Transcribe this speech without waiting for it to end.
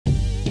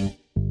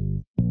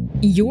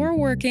You're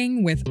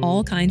working with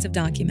all kinds of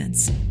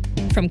documents,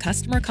 from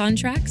customer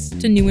contracts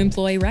to new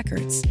employee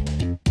records.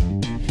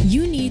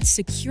 You need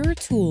secure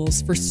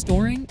tools for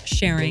storing,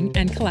 sharing,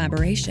 and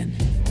collaboration.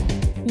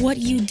 What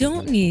you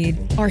don't need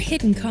are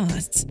hidden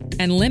costs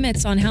and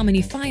limits on how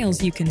many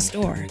files you can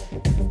store.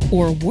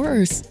 Or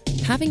worse,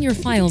 having your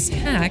files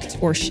hacked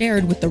or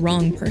shared with the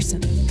wrong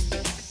person.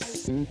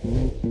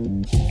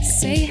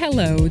 Say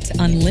hello to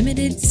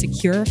unlimited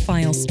secure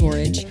file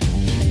storage,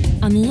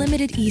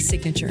 unlimited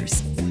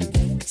e-signatures,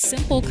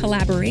 simple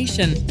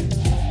collaboration,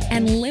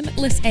 and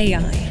limitless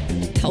AI,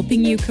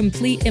 helping you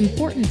complete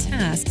important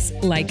tasks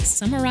like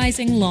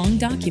summarizing long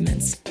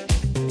documents,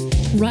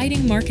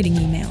 writing marketing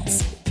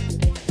emails,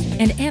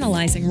 and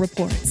analyzing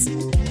reports.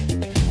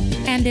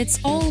 And it's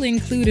all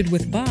included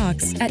with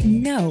Box at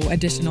no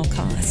additional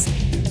cost.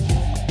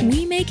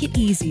 We make it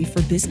easy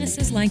for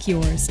businesses like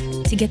yours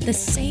to get the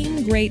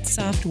same great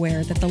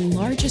software that the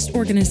largest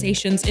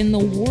organizations in the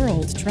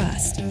world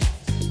trust.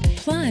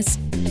 Plus,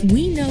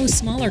 we know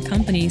smaller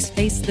companies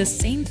face the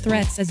same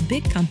threats as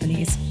big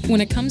companies when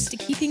it comes to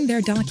keeping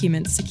their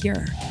documents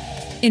secure.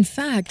 In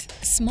fact,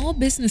 small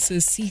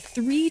businesses see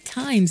 3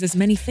 times as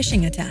many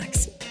phishing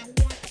attacks.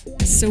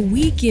 So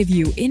we give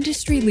you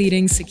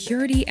industry-leading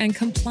security and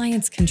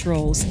compliance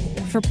controls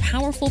for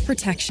powerful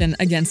protection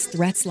against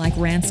threats like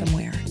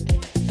ransomware.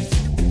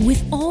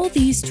 With all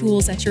these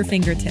tools at your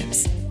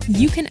fingertips,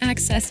 you can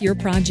access your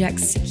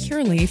projects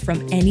securely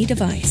from any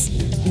device,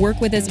 work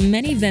with as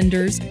many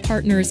vendors,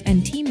 partners,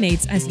 and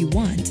teammates as you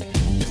want,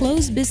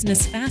 close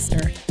business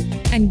faster,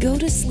 and go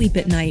to sleep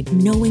at night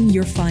knowing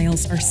your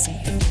files are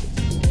safe.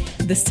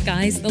 The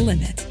sky's the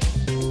limit.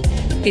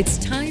 It's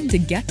time to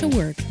get to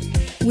work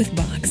with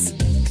Box.